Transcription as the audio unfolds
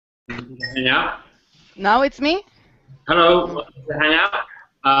Hangout. Now it's me? Hello, welcome to Hangout.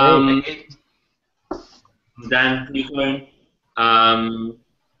 Hey, I'm Dan, new phone. Um,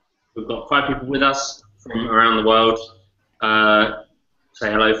 we've got 5 people with us from around the world.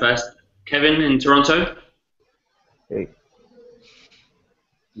 Say hello first. Kevin in Toronto. hey.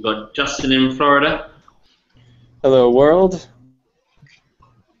 We've got Justin in Florida. Hello, world.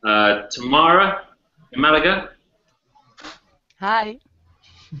 Tamara in Malaga. Hi.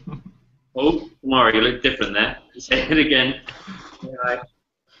 Oh, Tamara, you look different there. Say it again. Hi.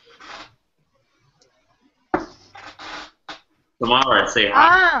 Tamara, say hi.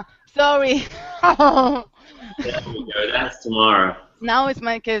 Ah, sorry. There we go. That's Tamara. Now it's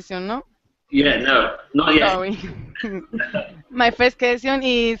my question, no? Yeah, no, not yet. Sorry. My first question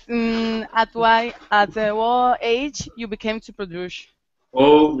is at what age you became to produce?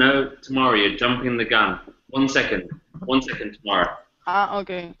 Oh no, Tamara, you're jumping the gun. 1 second. 1 second, Tamara. Ah,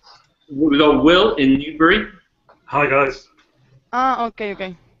 okay. We got Will in Newbury. Hi guys. Ah, okay,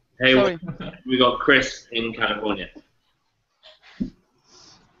 okay. Hey, Sorry. we got Chris in California.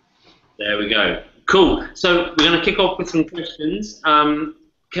 There we go. Cool. So we're going to kick off with some questions.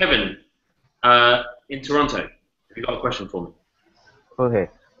 Kevin, in Toronto, have you got a question for me? Okay,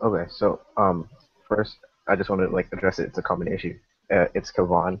 okay. So, first, I just want to address it. It's a common issue. It's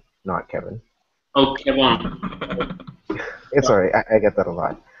Kevon, not Kevin. Oh, Kevin. It's alright. I get that a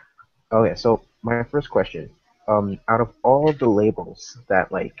lot. Okay, so my first question. Out of all the labels that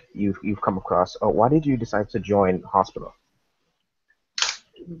you've come across, why did you decide to join Hospital?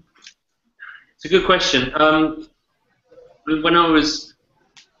 It's a good question. When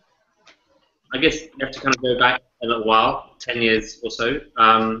I guess you have to kind of go back a little while, 10 years or so.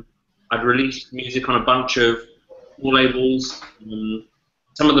 I'd released music on a bunch of small labels,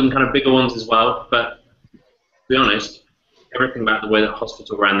 some of them kind of bigger ones as well, but to be honest, everything about the way that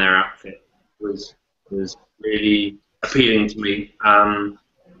Hospital ran their outfit was really appealing to me.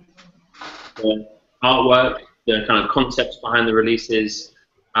 The artwork, the kind of concepts behind the releases.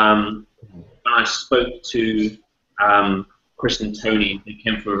 When I spoke to Chris and Tony, they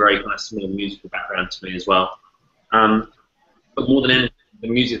came from a very kind of similar musical background to me as well. But more than anything, the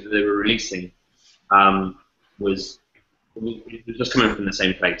music that they were releasing was it was just coming from the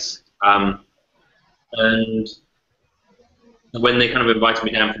same place. And when they kind of invited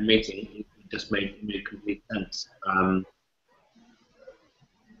me down for a meeting, it just made complete sense.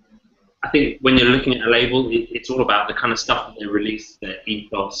 I think when you're looking at a label, it's all about the kind of stuff that they release, their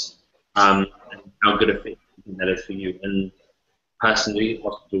ethos, and how good a fit that is for you. And personally,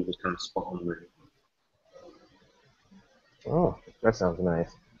 Hospital was kind of spot on, really. Oh, that sounds nice.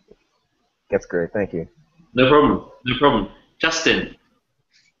 That's great. Thank you. No problem. No problem. Justin,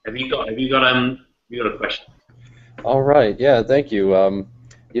 have you got a question? All right. Yeah. Thank you.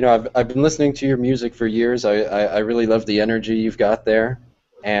 I've been listening to your music for years. I really love the energy you've got there,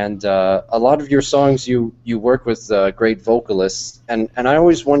 and a lot of your songs you work with great vocalists, and I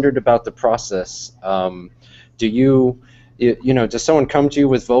always wondered about the process. Do does someone come to you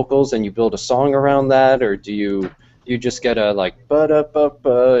with vocals and you build a song around that, or do you just get a like ba da ba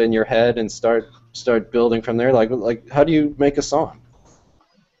ba in your head and start building from there? Like how do you make a song?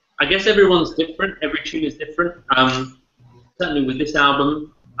 I guess everyone's different. Every tune is different. Certainly with this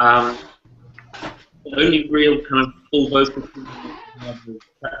album, the only real kind of full vocal tune was a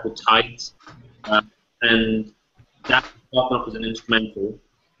track called Tides, and that started off as an instrumental.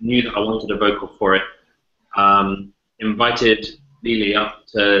 Knew that I wanted a vocal for it. Invited Lily up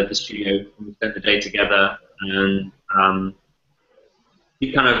to the studio, and we spent the day together. And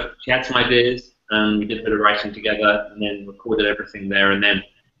she had some ideas, and we did a bit of writing together, and then recorded everything there. And then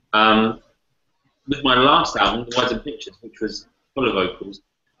with my last album, The Words and Pictures, which was full of vocals,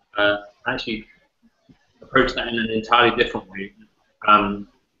 I actually approached that in an entirely different way.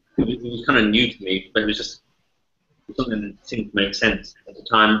 It was kind of new to me, but it was just something that seemed to make sense at the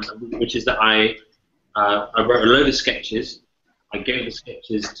time, which is that I wrote a load of sketches. I gave the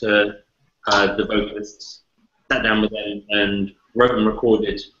sketches to the vocalists, sat down with them, and wrote and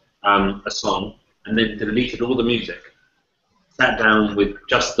recorded a song, and then deleted all the music. Sat down with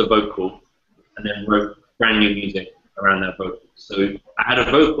just the vocal, and then wrote brand new music around that vocal. So I had a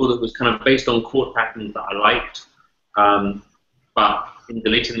vocal that was kind of based on chord patterns that I liked, but in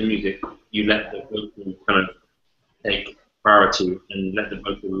deleting the music, you let the vocal kind of take priority and let the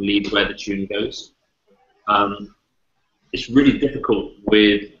vocal lead where the tune goes. It's really difficult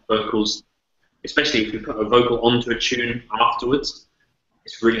with vocals, especially if you put a vocal onto a tune afterwards.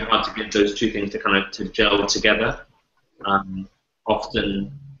 It's really hard to get those two things to gel together.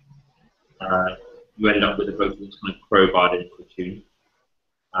 Often you end up with a vocal that's kind of crowbarred into a tune.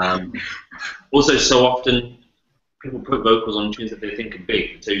 Also, so often people put vocals on tunes that they think are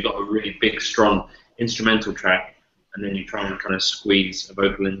big. So you've got a really big, strong instrumental track, and then you try and kind of squeeze a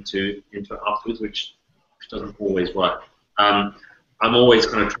vocal into it afterwards, which doesn't always work. I'm always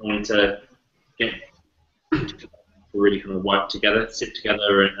kind of trying to get really kind of work together, sit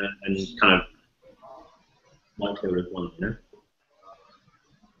together, and kind of work together as one, you know?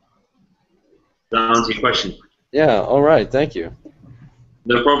 Does that answer your question? Yeah, all right, thank you.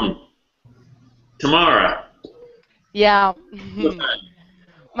 No problem. Tamara. Yeah.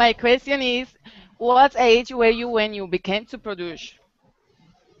 My question is, what age were you when you began to produce?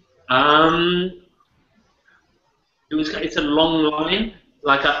 It's a long line.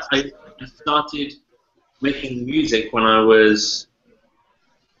 Like I started making music when I was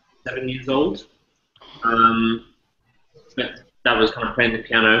 7 years old. That was kind of playing the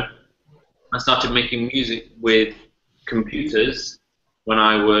piano. I started making music with computers when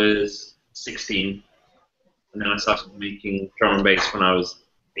I was 16, and then I started making drum and bass when I was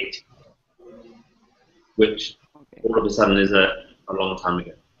 18, which all of a sudden is a long time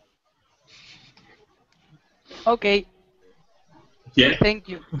ago. Okay. Yeah. Thank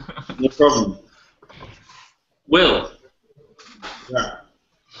you. No problem. Will. Yeah.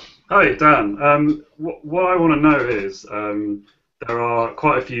 Hi, Dan. What I want to know is there are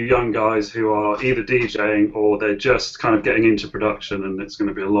quite a few young guys who are either DJing or they're just kind of getting into production, and it's going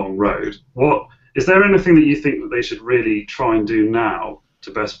to be a long road. Is there anything that you think that they should really try and do now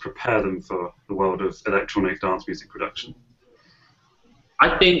to best prepare them for the world of electronic dance music production?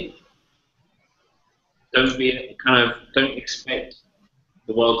 I think don't expect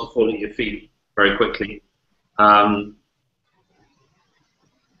the world to fall at your feet very quickly.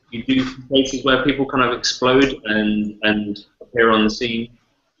 You do places where people kind of explode and appear on the scene.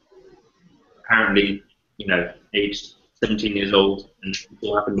 Apparently, aged 17 years old, and it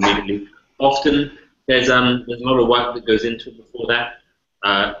all happened immediately. Often, there's a lot of work that goes into it before that.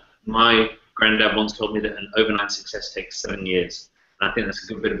 My granddad once told me that an overnight success takes 7 years, and I think that's a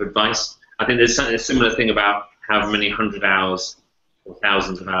good bit of advice. I think there's a similar thing about how many 100 hours or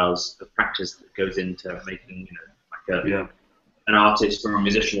thousands of hours of practice that goes into making, an artist or a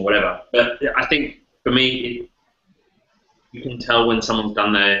musician or whatever. But I think for me, you can tell when someone's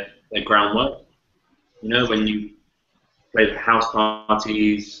done their groundwork. When you play the house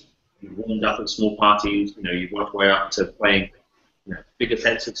parties, you've warmed up at small parties, you've worked your way up to playing bigger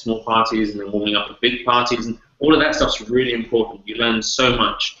sets at small parties and then warming up at big parties, and all of that stuff's really important. You learn so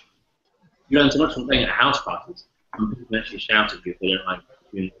much. You learn so much from playing at house parties. And people can actually shout at you if they don't like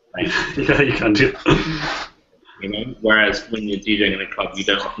you playing. Yeah, you can do. Whereas when you're DJing in a club, you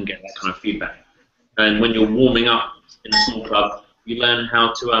don't often get that kind of feedback. And when you're warming up in a small club, you learn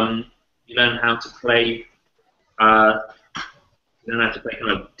how to play. You learn how to play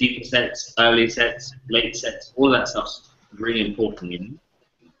kind of deeper sets, early sets, late sets. All of that stuff's really important,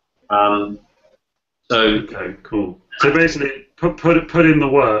 Okay, cool. So basically, put in the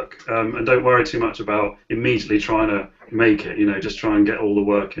work and don't worry too much about immediately trying to make it. Just try and get all the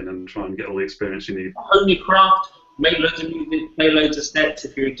work in and try and get all the experience you need. Hone your craft, make loads of music, play loads of sets.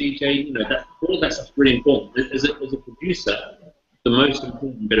 If you're a DJ, all of that stuff's really important. As a producer, the most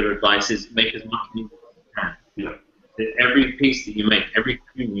important bit of advice is make as much music as you can. Yeah. Every piece that you make, every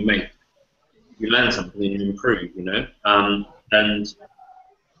tune you make, you learn something and you improve. And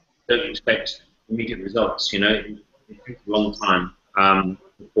don't expect immediate results. It takes a long time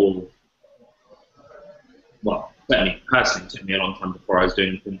before. Well, certainly personally, it took me a long time before I was doing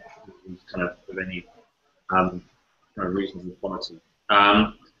anything kind of any kind of reasonable quality.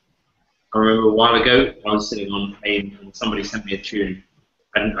 I remember a while ago I was sitting on AIM and somebody sent me a tune,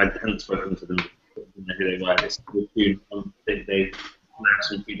 and I hadn't spoken to them, didn't know who they were. This tune, they had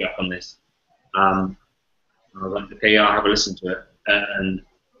some feedback on this. And I was like, okay, yeah, I'll have a listen to it. And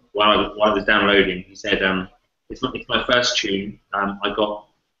while I was downloading, he said, it's my first tune. I got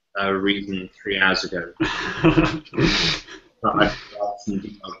a reason 3 hours ago. I got some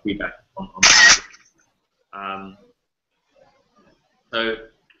detailed feedback on that. So.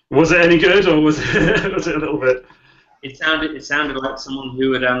 Was it any good, or was it a little bit? It sounded like someone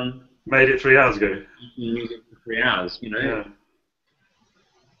who had made it 3 hours ago. Music for 3 hours, Yeah.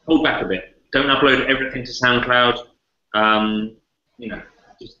 Hold back a bit. Don't upload everything to SoundCloud.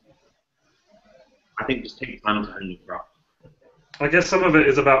 I think just take time to hone your craft. I guess some of it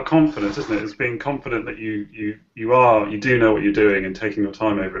is about confidence, isn't it? It's being confident that you do know what you're doing and taking your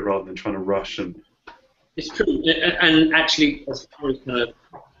time over it rather than trying to rush and. It's true, and actually, as far as kind of,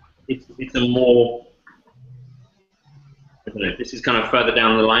 it's a more. I don't know. This is kind of further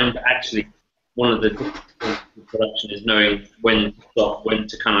down the line, but actually, one of the with production is knowing when to stop, when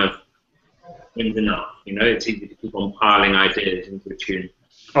to kind of when's enough. You know, it's easy to keep on piling ideas into a tune.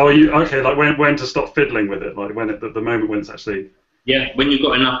 Oh, you okay? Like when to stop fiddling with it? Like when the moment when it's actually. Yeah, when you've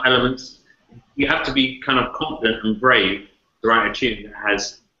got enough elements, you have to be kind of confident and brave to write a tune that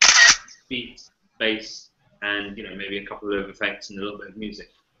has beats, bass, and maybe a couple of effects and a little bit of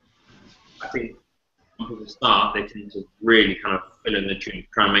music. I think when people start, they tend to really kind of fill in the tune,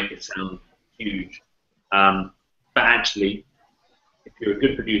 try and make it sound huge. But actually, if you're a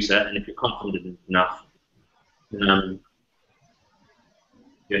good producer and if you're confident enough, then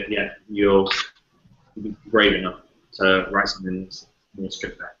you'll be brave enough to write something more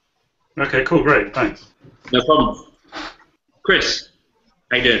stripped back. Okay, cool, great, thanks. No problem. Chris,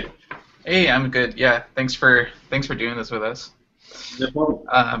 how you doing? Hey, I'm good. Yeah, thanks for doing this with us. No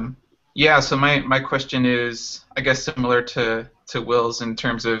problem. Yeah, so my question is, I guess, similar to Will's in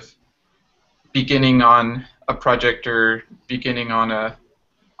terms of beginning on a project or beginning on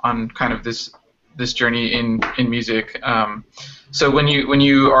kind of this journey in music. So when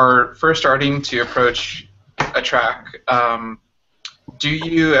you are first starting to approach a track, do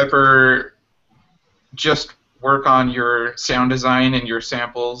you ever just work on your sound design and your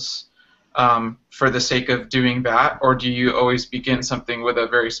samples for the sake of doing that, or do you always begin something with a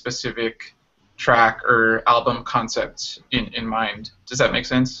very specific track or album concept in mind? Does that make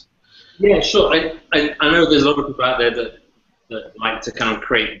sense? Yeah, sure. I know there's a lot of people out there that like to kind of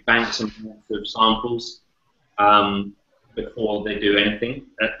create banks and banks of samples before they do anything,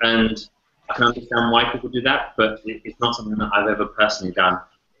 and I can understand why people do that, but it's not something that I've ever personally done.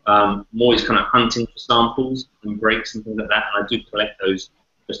 I'm always kind of hunting for samples and breaks and things like that, and I do collect those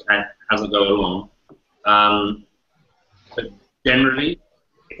just as I go along. But generally,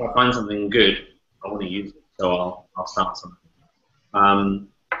 if I find something good, I want to use it, so I'll start something.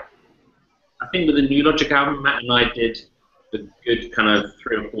 I think with the New Logic album, Matt and I did a good kind of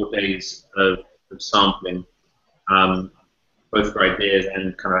 3 or 4 days of sampling, both for ideas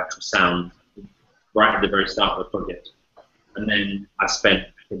and kind of actual sound, right at the very start of the project. And then I spent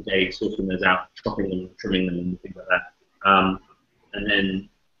a day sorting those out, chopping them, trimming them, and things like that. And then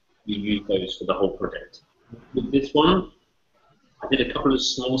you use those for the whole project. With this one, I did a couple of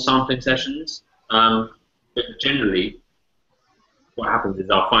small sampling sessions, but generally, what happens is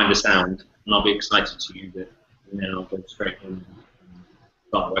I'll find a sound and I'll be excited to use it, and then I'll go straight in and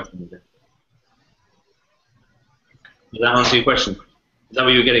start working with it. Does that answer your question? Is that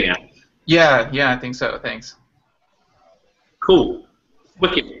what you were getting at? Yeah, I think so. Thanks. Cool.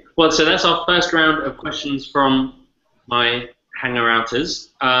 Wicked. Well, so that's our first round of questions from my hanger-outers.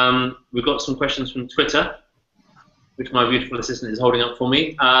 We've got some questions from Twitter, which my beautiful assistant is holding up for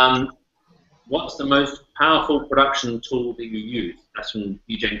me. What's the most powerful production tool that you use? That's from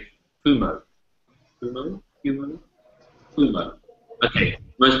DJ Fumo. Fumo. Okay,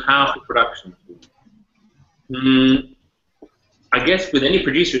 most powerful production tool. I guess with any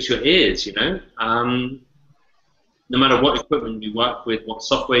producer, it's your ears, no matter what equipment you work with, what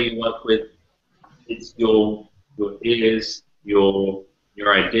software you work with, it's your ears, your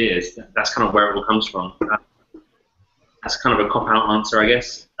ideas. That's kind of where it all comes from. That's kind of a cop-out answer, I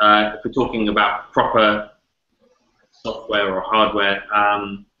guess. If we're talking about proper software or hardware,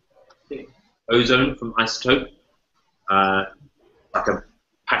 I think Ozone from Isotope, like a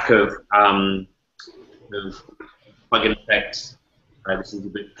pack of plug-in effects. This is a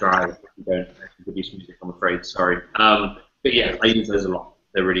bit dry if you don't actually produce music, I'm afraid, sorry. But yeah, I use those a lot.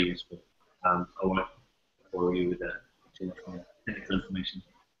 They're really useful. I won't bore you with too much more technical information.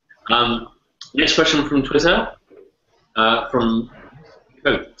 Next question from Twitter, from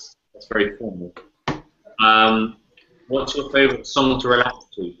Coates. That's very formal. What's your favourite song to relax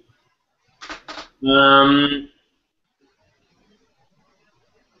to?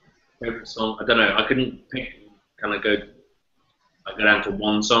 Favourite song? I don't know. I couldn't pick. Kind of go down to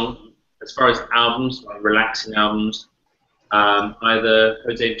one song. As far as albums, like relaxing albums, either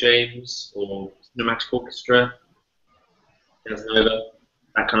Jose James or Cinematic Orchestra, Nova,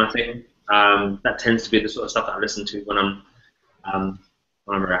 that kind of thing. That tends to be the sort of stuff that I listen to when I'm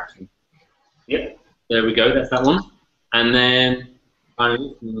relaxing. Yep, there we go. That's that one. And then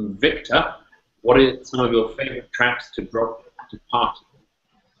finally, from Victor, what are some of your favourite tracks to drop at a party?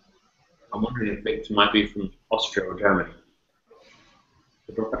 I'm wondering if Victor might be from Austria or Germany.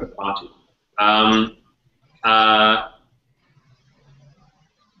 To drop at a party.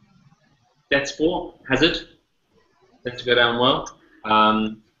 Death Sport, Hazard. Tends to go down well.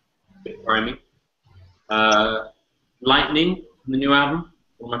 A bit grimy. Lightning from the new album.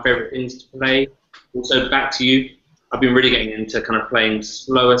 One of my favourite things to play. Also, Back to You. I've been really getting into kind of playing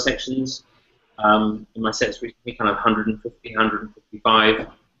slower sections in my sets recently, kind of 150, 155,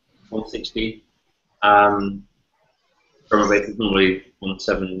 160. Drum and bass is normally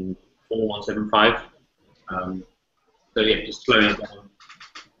 174, 175. So yeah, just slowing it down,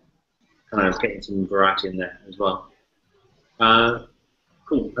 kind of getting some variety in there as well.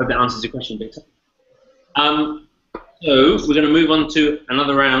 Cool. Hope that answers your question, Victor. So we're going to move on to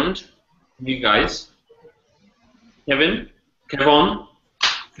another round. You guys, Kevon,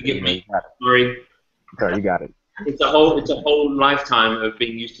 forgive me. Sorry. Sorry, you got it. It's a whole lifetime of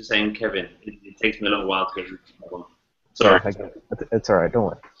being used to saying Kevin. It takes me a little while to get used to Kevon. Sorry. It's all right. Don't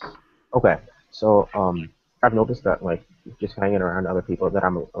worry. Okay. So I've noticed that like just hanging around other people that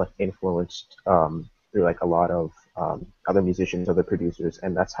I'm like influenced through like a lot of other musicians, other producers,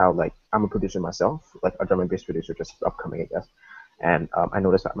 and that's how like I'm a producer myself, like a drum and bass producer, just upcoming, I guess. And I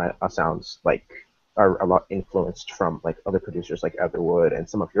noticed that my sounds like are a lot influenced from like other producers like Everwood and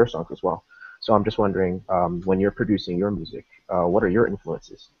some of your songs as well. So I'm just wondering, when you're producing your music, what are your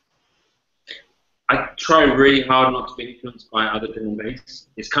influences? I try really hard not to be influenced by other drum and bass.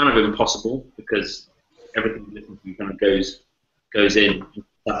 It's kind of impossible because everything you listen to kind of goes in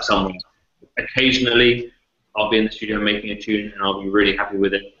somewhere. Occasionally, I'll be in the studio making a tune and I'll be really happy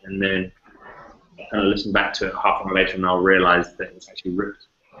with it, and then I'll kind of listen back to it half an hour later and I'll realize that it's actually ripped.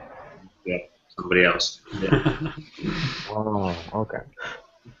 Yeah, somebody else. Yeah. Oh, okay.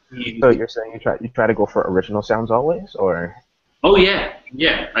 So you're saying you try to go for original sounds always, or? Oh yeah.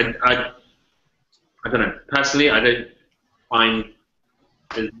 I don't know. Personally, I don't find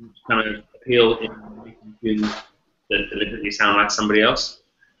there's much kind of appeal in making tunes that deliberately sound like somebody else.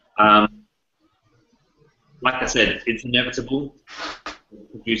 Like I said, it's inevitable. The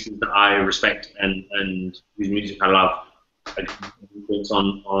producers that I respect and whose music I love influence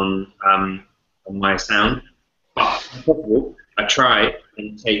on my sound. But if possible, I try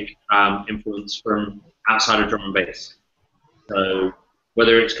and take influence from outside of drum and bass. So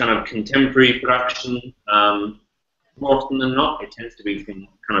whether it's kind of contemporary production, more often than not, it tends to be from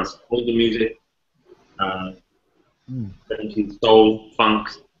kind of older music, 70s soul, funk,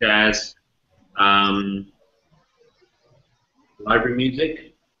 jazz, library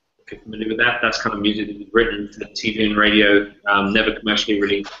music. If you're familiar with that, that's kind of music that was written for TV and radio, never commercially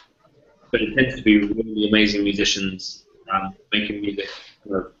released. But it tends to be really amazing musicians making music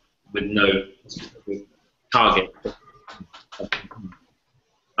kind of with no specific target.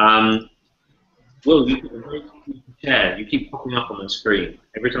 Will, you keep a very squeaky chair. You keep popping up on the screen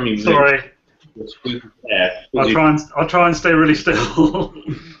every time you move. Sorry. Your squeaky chair. I'll try and stay really still.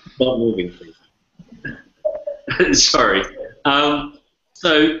 Stop moving, please. Sorry.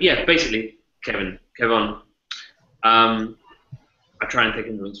 So yeah, basically, Kevon. I try and take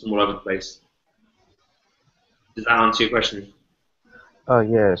influence from all over the place. Does that answer your question? Oh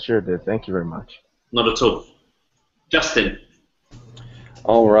yeah, sure did. Thank you very much. Not at all. Justin.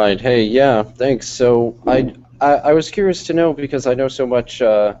 All right. Hey, yeah, thanks. So I was curious to know, because I know so much.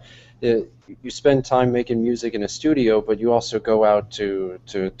 You spend time making music in a studio, but you also go out to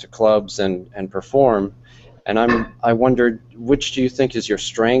clubs and perform. And I wondered, which do you think is your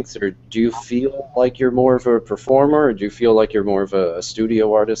strength, or do you feel like you're more of a performer, or do you feel like you're more of a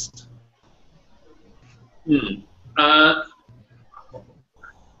studio artist? I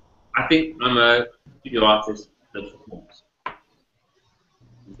think I'm a studio artist that performs.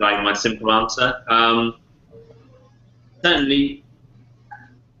 It's like my simple answer. Certainly,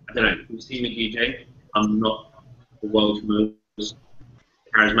 I don't know, if you see me DJ, I'm not the world's most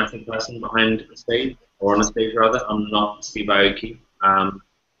charismatic person behind a stage, or on a stage rather. I'm not Steve Aoki.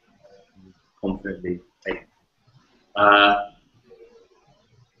 Confidently say. I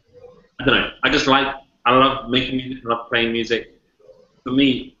don't know. I love making music. I love playing music. For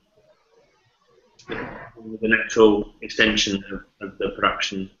me, the natural extension of the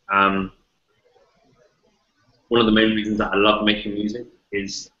production. One of the main reasons that I love making music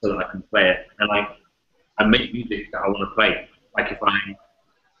is so that I can play it, and I make music that I want to play. Like if I'm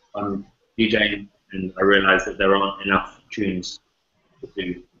DJing and I realise that there aren't enough tunes to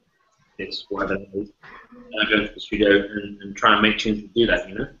do this, whatever that is, and I go into the studio and try and make tunes to do that,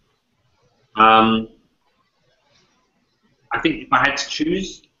 you know. I think if I had to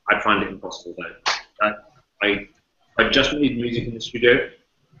choose, I'd find it impossible though. If I just made music in the studio,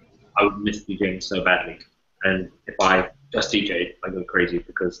 I would miss DJing so badly. And if I just DJ'd, I go crazy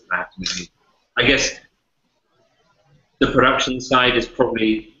because I have to make music. I guess the production side is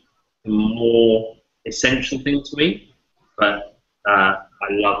probably the more essential thing to me, but I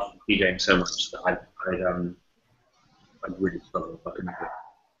love DJing so much that I'd really struggle if I couldn't do it.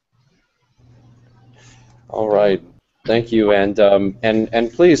 All right. Thank you, and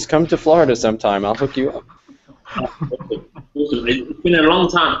please come to Florida sometime. I'll hook you up. Awesome. Awesome. It's been a long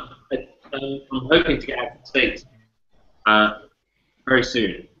time. I'm hoping to get out to the States very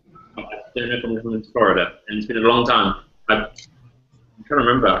soon. I don't know if I'm coming to Florida, and it's been a long time. I'm trying to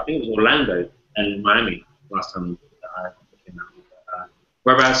remember. I think it was Orlando and Miami last time that I came out.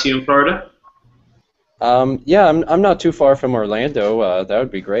 Whereabouts are you in Florida? Yeah, I'm not too far from Orlando. That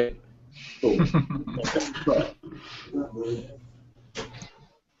would be great. Cool.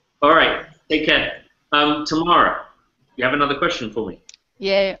 All right. Take care. Tamara, you have another question for me?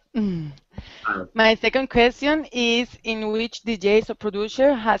 Yeah. My second question is, in which DJs or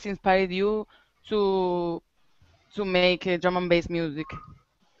producer has inspired you to make drum and bass music?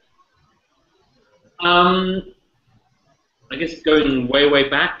 I guess going way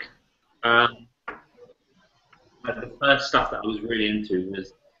back, the first stuff that I was really into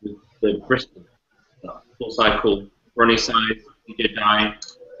was the Bristol stuff. Full Cycle, Ronnie Size, DJ Die,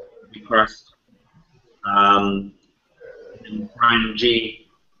 Crust, and Brian G,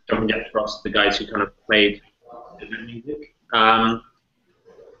 Jumping Jack Frost, the guys who kind of played the music. That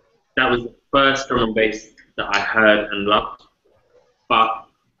was the first drum and bass that I heard and loved. But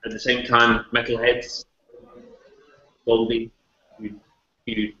at the same time, Metalheads, Goldie,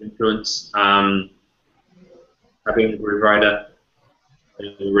 huge influence. Having Groove Rider,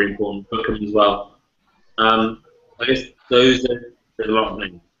 really important. Bookham as well. I guess those are there's a lot of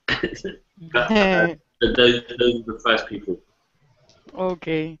names. But, those are the first people.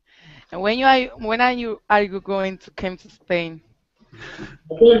 Okay. And when are you going to come to Spain?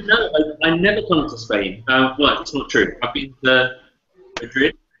 I don't know. I never come to Spain. Well, it's not true. I've been to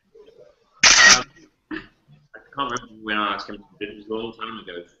Madrid. I can't remember when I last came to Madrid. It was a long time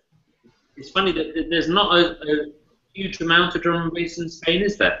ago. It's funny that there's not a huge amount of drum and bass in Spain,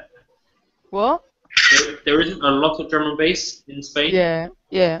 is there? What? There isn't a lot of drum and bass in Spain?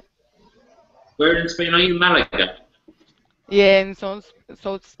 Yeah. Where in Spain are you? Malaga? Yeah, in South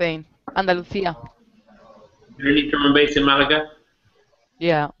Spain, Andalusia. Is there any drum and bass in Malaga?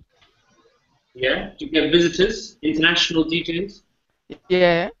 Yeah. Yeah? Do you get visitors? International DJs?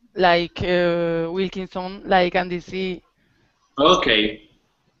 Yeah, like Wilkinson, like Andy C. Okay.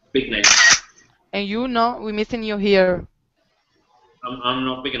 Big name. And you know, we're missing you here. I'm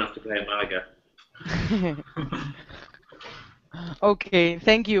not big enough to play in Malaga. Okay,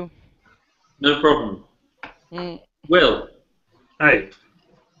 thank you. No problem. Mm. Will, Hey.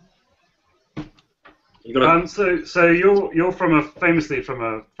 you got So you're famously from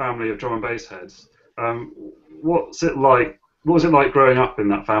a family of drum and bass heads. What's it like? What was it like growing up in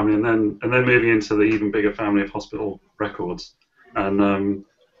that family, and then moving into the even bigger family of Hospital Records? And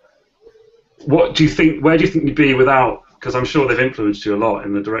what do you think? Where do you think you'd be without? Because I'm sure they've influenced you a lot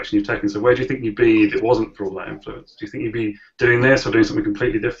in the direction you've taken. So where do you think you'd be if it wasn't for all that influence? Do you think you'd be doing this or doing something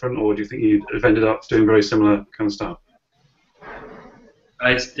completely different, or do you think you'd have ended up doing very similar kind of stuff?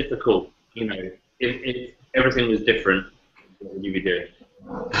 It's difficult, you know. If everything was different, what would you be doing?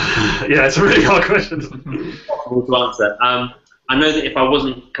 Yeah, it's a really hard question. Impossible to answer. I know that if I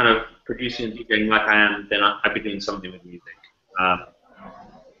wasn't kind of producing and DJing like I am, then I'd be doing something with music.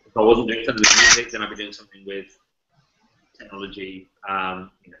 If I wasn't doing something with music, then I'd be doing something with technology,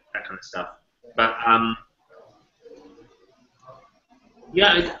 you know, that kind of stuff. But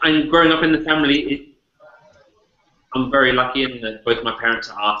yeah, I'm growing up in the family. I'm very lucky in that both my parents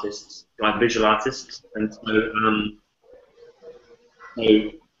are artists, like visual artists, and so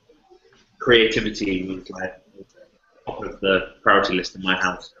creativity was like top of the priority list in my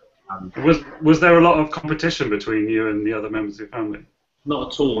house. Was there a lot of competition between you and the other members of your family?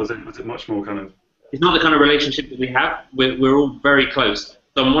 Not at all. Was it much more kind of? It's not the kind of relationship that we have. We're all very close.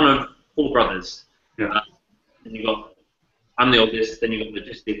 So I'm one of 4 brothers. Yeah. And I'm the oldest. Then you've got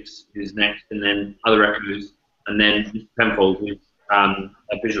Logistics, who's next, and then other echoes, and then Mr. Penfold, who's a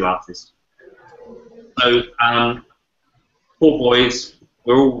visual artist. So 4 boys.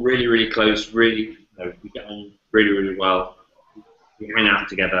 We're all really, really close. Really, you know, we get on really, really well. We hang out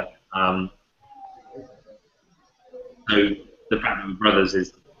together. So the fact that we're brothers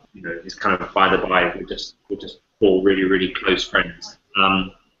is, you know, is kind of by the by. We're just 4 really, really close friends.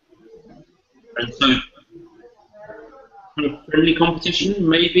 And so, kind of friendly competition,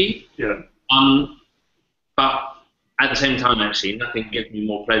 maybe. Yeah. But at the same time, actually, nothing gives me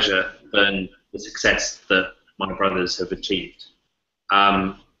more pleasure than the success that my brothers have achieved.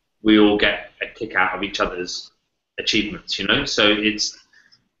 We all get a kick out of each other's achievements, you know. So it's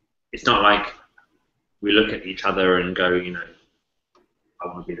not like we look at each other and go, you know, I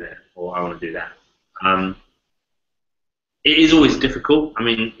want to be there or I want to do that. It is always difficult. I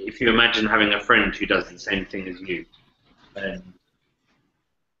mean, if you imagine having a friend who does the same thing as you, And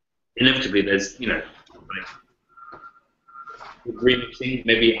inevitably, there's like, with remixing,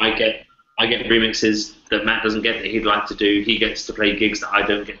 maybe I get remixes that Matt doesn't get that he'd like to do. He gets to play gigs that I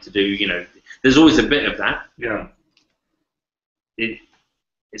don't get to do. There's always a bit of that. Yeah.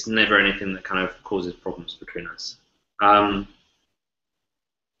 It's never anything that kind of causes problems between us. So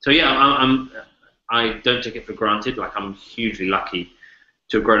yeah, I don't take it for granted. Like, I'm hugely lucky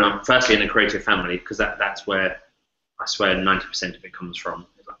to have grown up, firstly, in a creative family, because that's where I swear 90% of it comes from,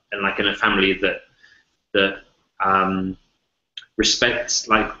 and like in a family that respects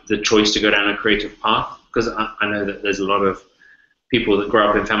like the choice to go down a creative path. Because I know that there's a lot of people that grow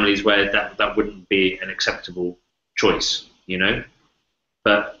up in families where that wouldn't be an acceptable choice,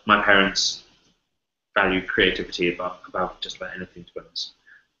 But my parents value creativity above just about anything, to be honest.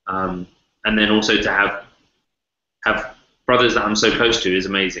 And then also to have brothers that I'm so close to is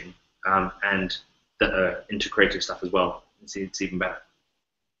amazing, and that are into creative stuff as well. It's even better.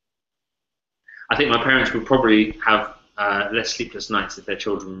 I think my parents would probably have less sleepless nights if their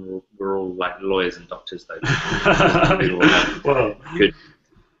children were all like lawyers and doctors, though. Well, good.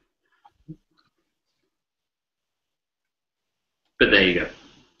 But there you go.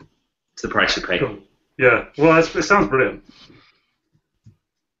 It's the price you pay. cool. Yeah. Well, it sounds brilliant.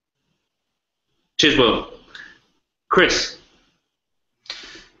 Cheers, Will. Chris.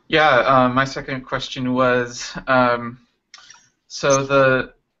 Yeah, my second question was, so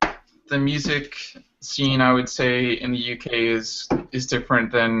the music scene, I would say, in the UK is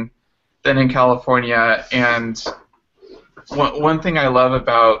different than in California, and one thing I love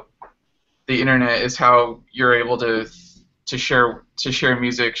about the internet is how you're able to share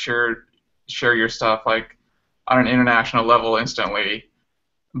music, share your stuff like on an international level instantly.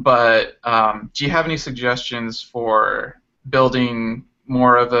 But do you have any suggestions for building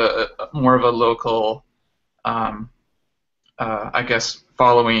more of a local, I guess,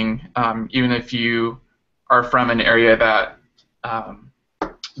 following, even if you are from an area that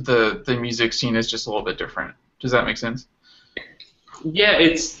the music scene is just a little bit different? Does that make sense? Yeah,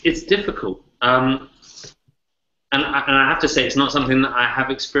 it's difficult, and I have to say it's not something that I have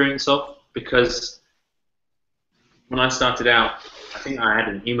experience of, because when I started out, I think I had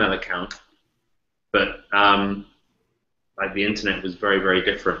an email account, but like the internet was very, very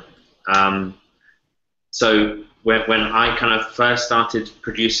different. So when I kind of first started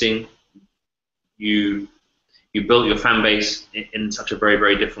producing, you built your fan base in such a very,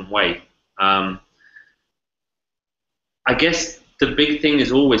 very different way. I guess the big thing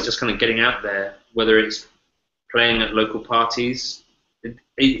is always just kind of getting out there, whether it's playing at local parties.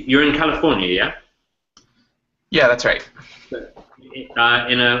 You're in California, yeah? Yeah, that's right.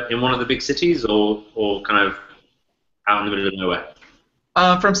 In one of the big cities, or kind of out in the middle of nowhere?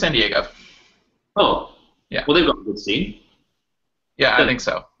 From San Diego. Oh, yeah. Well, they've got a good scene. Yeah, I think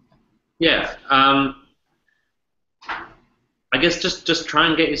so. Yeah. I guess just try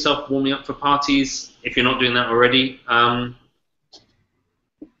and get yourself warming up for parties if you're not doing that already.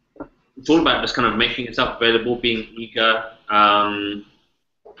 It's all about just kind of making yourself available, being eager.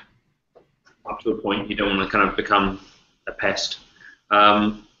 Up to a point, you don't want to kind of become a pest.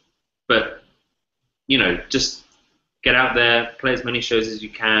 But just get out there, play as many shows as you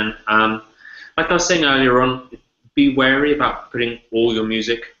can. Like I was saying earlier on, be wary about putting all your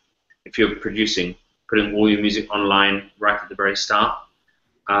music, if you're producing, putting all your music online right at the very start.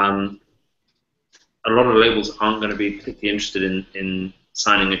 A lot of labels aren't going to be particularly interested in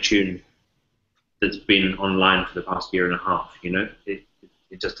signing a tune that's been online for the past year and a half. It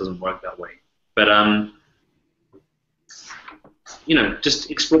just doesn't work that way. But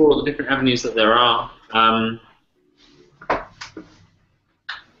just explore all the different avenues that there are.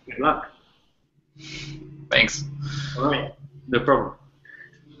 Good luck. Thanks. All right, no problem.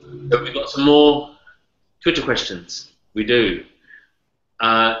 So we've got some more Twitter questions. We do.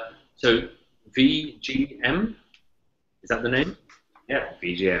 So VGM, is that the name? Yeah,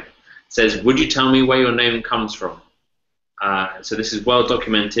 VGM. Says, would you tell me where your name comes from? So this is well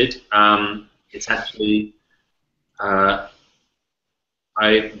documented. It's actually, I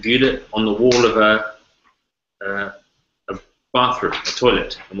viewed it on the wall of a bathroom, a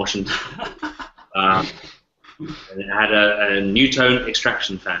toilet in Washington. And it had a Newtone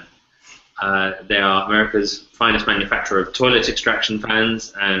extraction fan. They are America's finest manufacturer of toilet extraction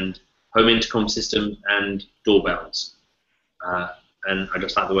fans and home intercom systems and doorbells. And I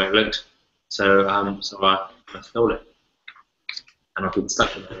just liked the way it looked, so I stole it. And I've been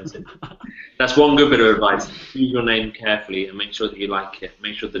stuck with it. That's one good bit of advice. Use your name carefully and make sure that you like it.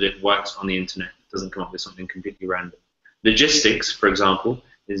 Make sure that it works on the internet. It doesn't come up with something completely random. Logistics, for example,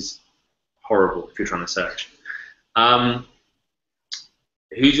 is horrible if you're trying to search. Who's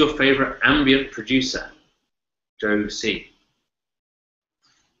your favorite ambient producer? Joe C.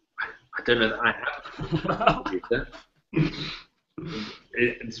 I don't know that I have a producer.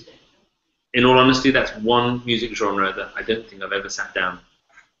 In all honesty, that's one music genre that I don't think I've ever sat down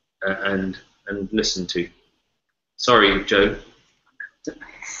and listened to. Sorry, Joe.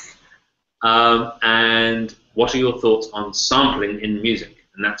 And what are your thoughts on sampling in music?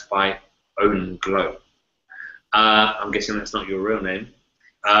 And that's by Own Glow. I'm guessing that's not your real name.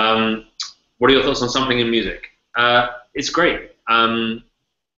 What are your thoughts on sampling in music? It's great. I've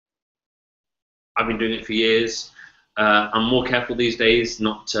been doing it for years. I'm more careful these days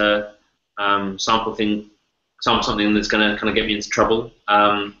not to sample something that's going to kind of get me into trouble.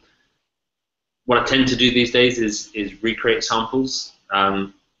 What I tend to do these days is recreate samples.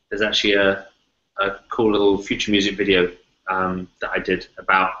 There's actually a cool little future music video that I did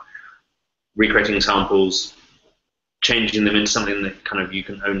about recreating samples, changing them into something that kind of you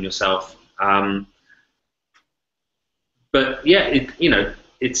can own yourself. But yeah,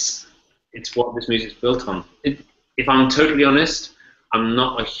 it's what this music's built on. If I'm totally honest, I'm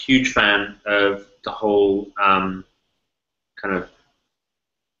not a huge fan of the whole kind of,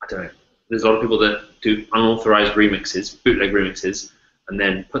 I don't know, there's a lot of people that do unauthorized remixes, bootleg remixes, and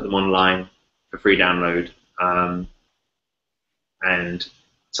then put them online for free download. And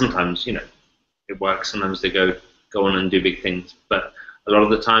sometimes, it works. Sometimes they go on and do big things. But a lot of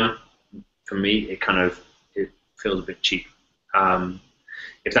the time, for me, it feels a bit cheap.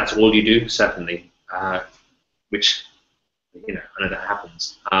 If that's all you do, certainly, which, I know that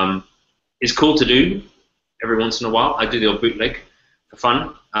happens. It's cool to do every once in a while. I do the old bootleg for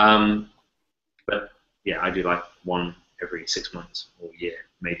fun. But yeah, I do like one every 6 months or a year,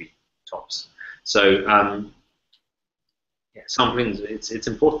 maybe tops. So yeah, sampling, it's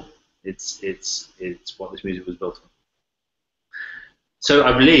important. It's what this music was built on. So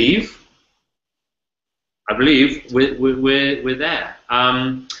I believe we're there.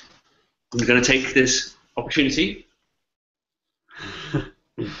 I'm going to take this opportunity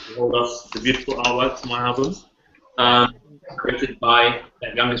to hold up the beautiful artwork for my album, created by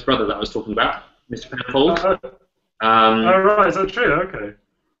that youngest brother that I was talking about, Mr. Penfold. Oh, right, is that true? Okay.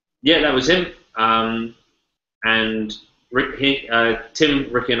 Yeah, that was him. And Tim,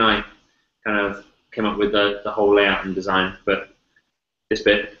 Ricky, and I kind of came up with the whole layout and design, but this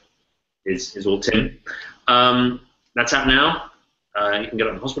bit is all Tim. That's out now. You can get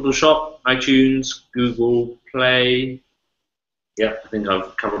it on Hospital Shop, iTunes, Google Play. Yeah, I think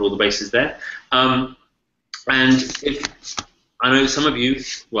I've covered all the bases there. And if I know some of you,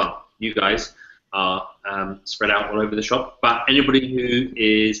 well, you guys are spread out all over the shop, but anybody who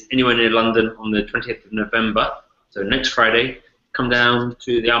is anywhere near London on the 20th of November, so next Friday, come down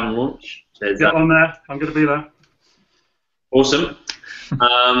to the album launch. Get on there. I'm going to be there. Awesome.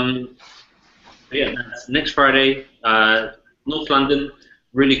 Yeah, that's next Friday, North London,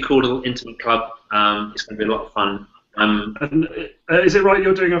 really cool little intimate club. It's going to be a lot of fun. And is it right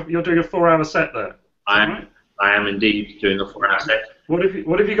you're doing a 4-hour set there? I am indeed doing a 4-hour set.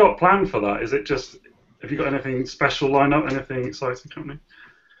 What have you got planned for that? Is it just, have you got anything special lined up? Anything exciting coming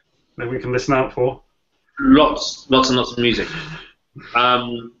that we can listen out for? Lots and lots of music.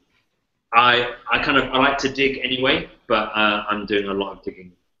 I like to dig anyway, but I'm doing a lot of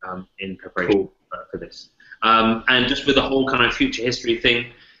digging in preparation for this. And just with the whole kind of future history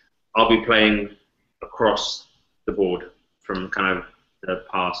thing, I'll be playing across the board from kind of the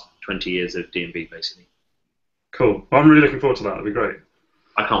past 20 years of D&B, basically. Cool. Well, I'm really looking forward to that. That'll be great.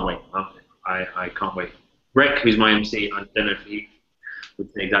 I can't wait. I can't wait. Rec, who's my MC, I don't know if he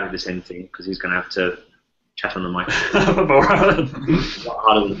would say exactly the same thing because he's going to have to chat on the mic. A lot harder than me.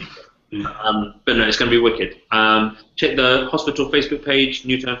 But no, it's going to be wicked. Check the Hospital Facebook page,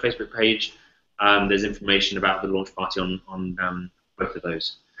 Newton Facebook page. There's information about the launch party on both of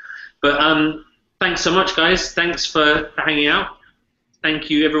those. But thanks so much, guys. Thanks for hanging out. Thank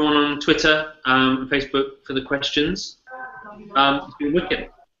you, everyone on Twitter and Facebook for the questions. It's been wicked.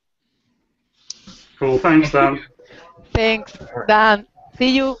 Cool. Thanks, Dan. Thanks, Dan.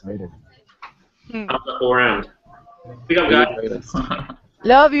 See you. Up all around. Big up, guys.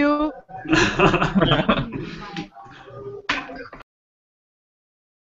 Love you.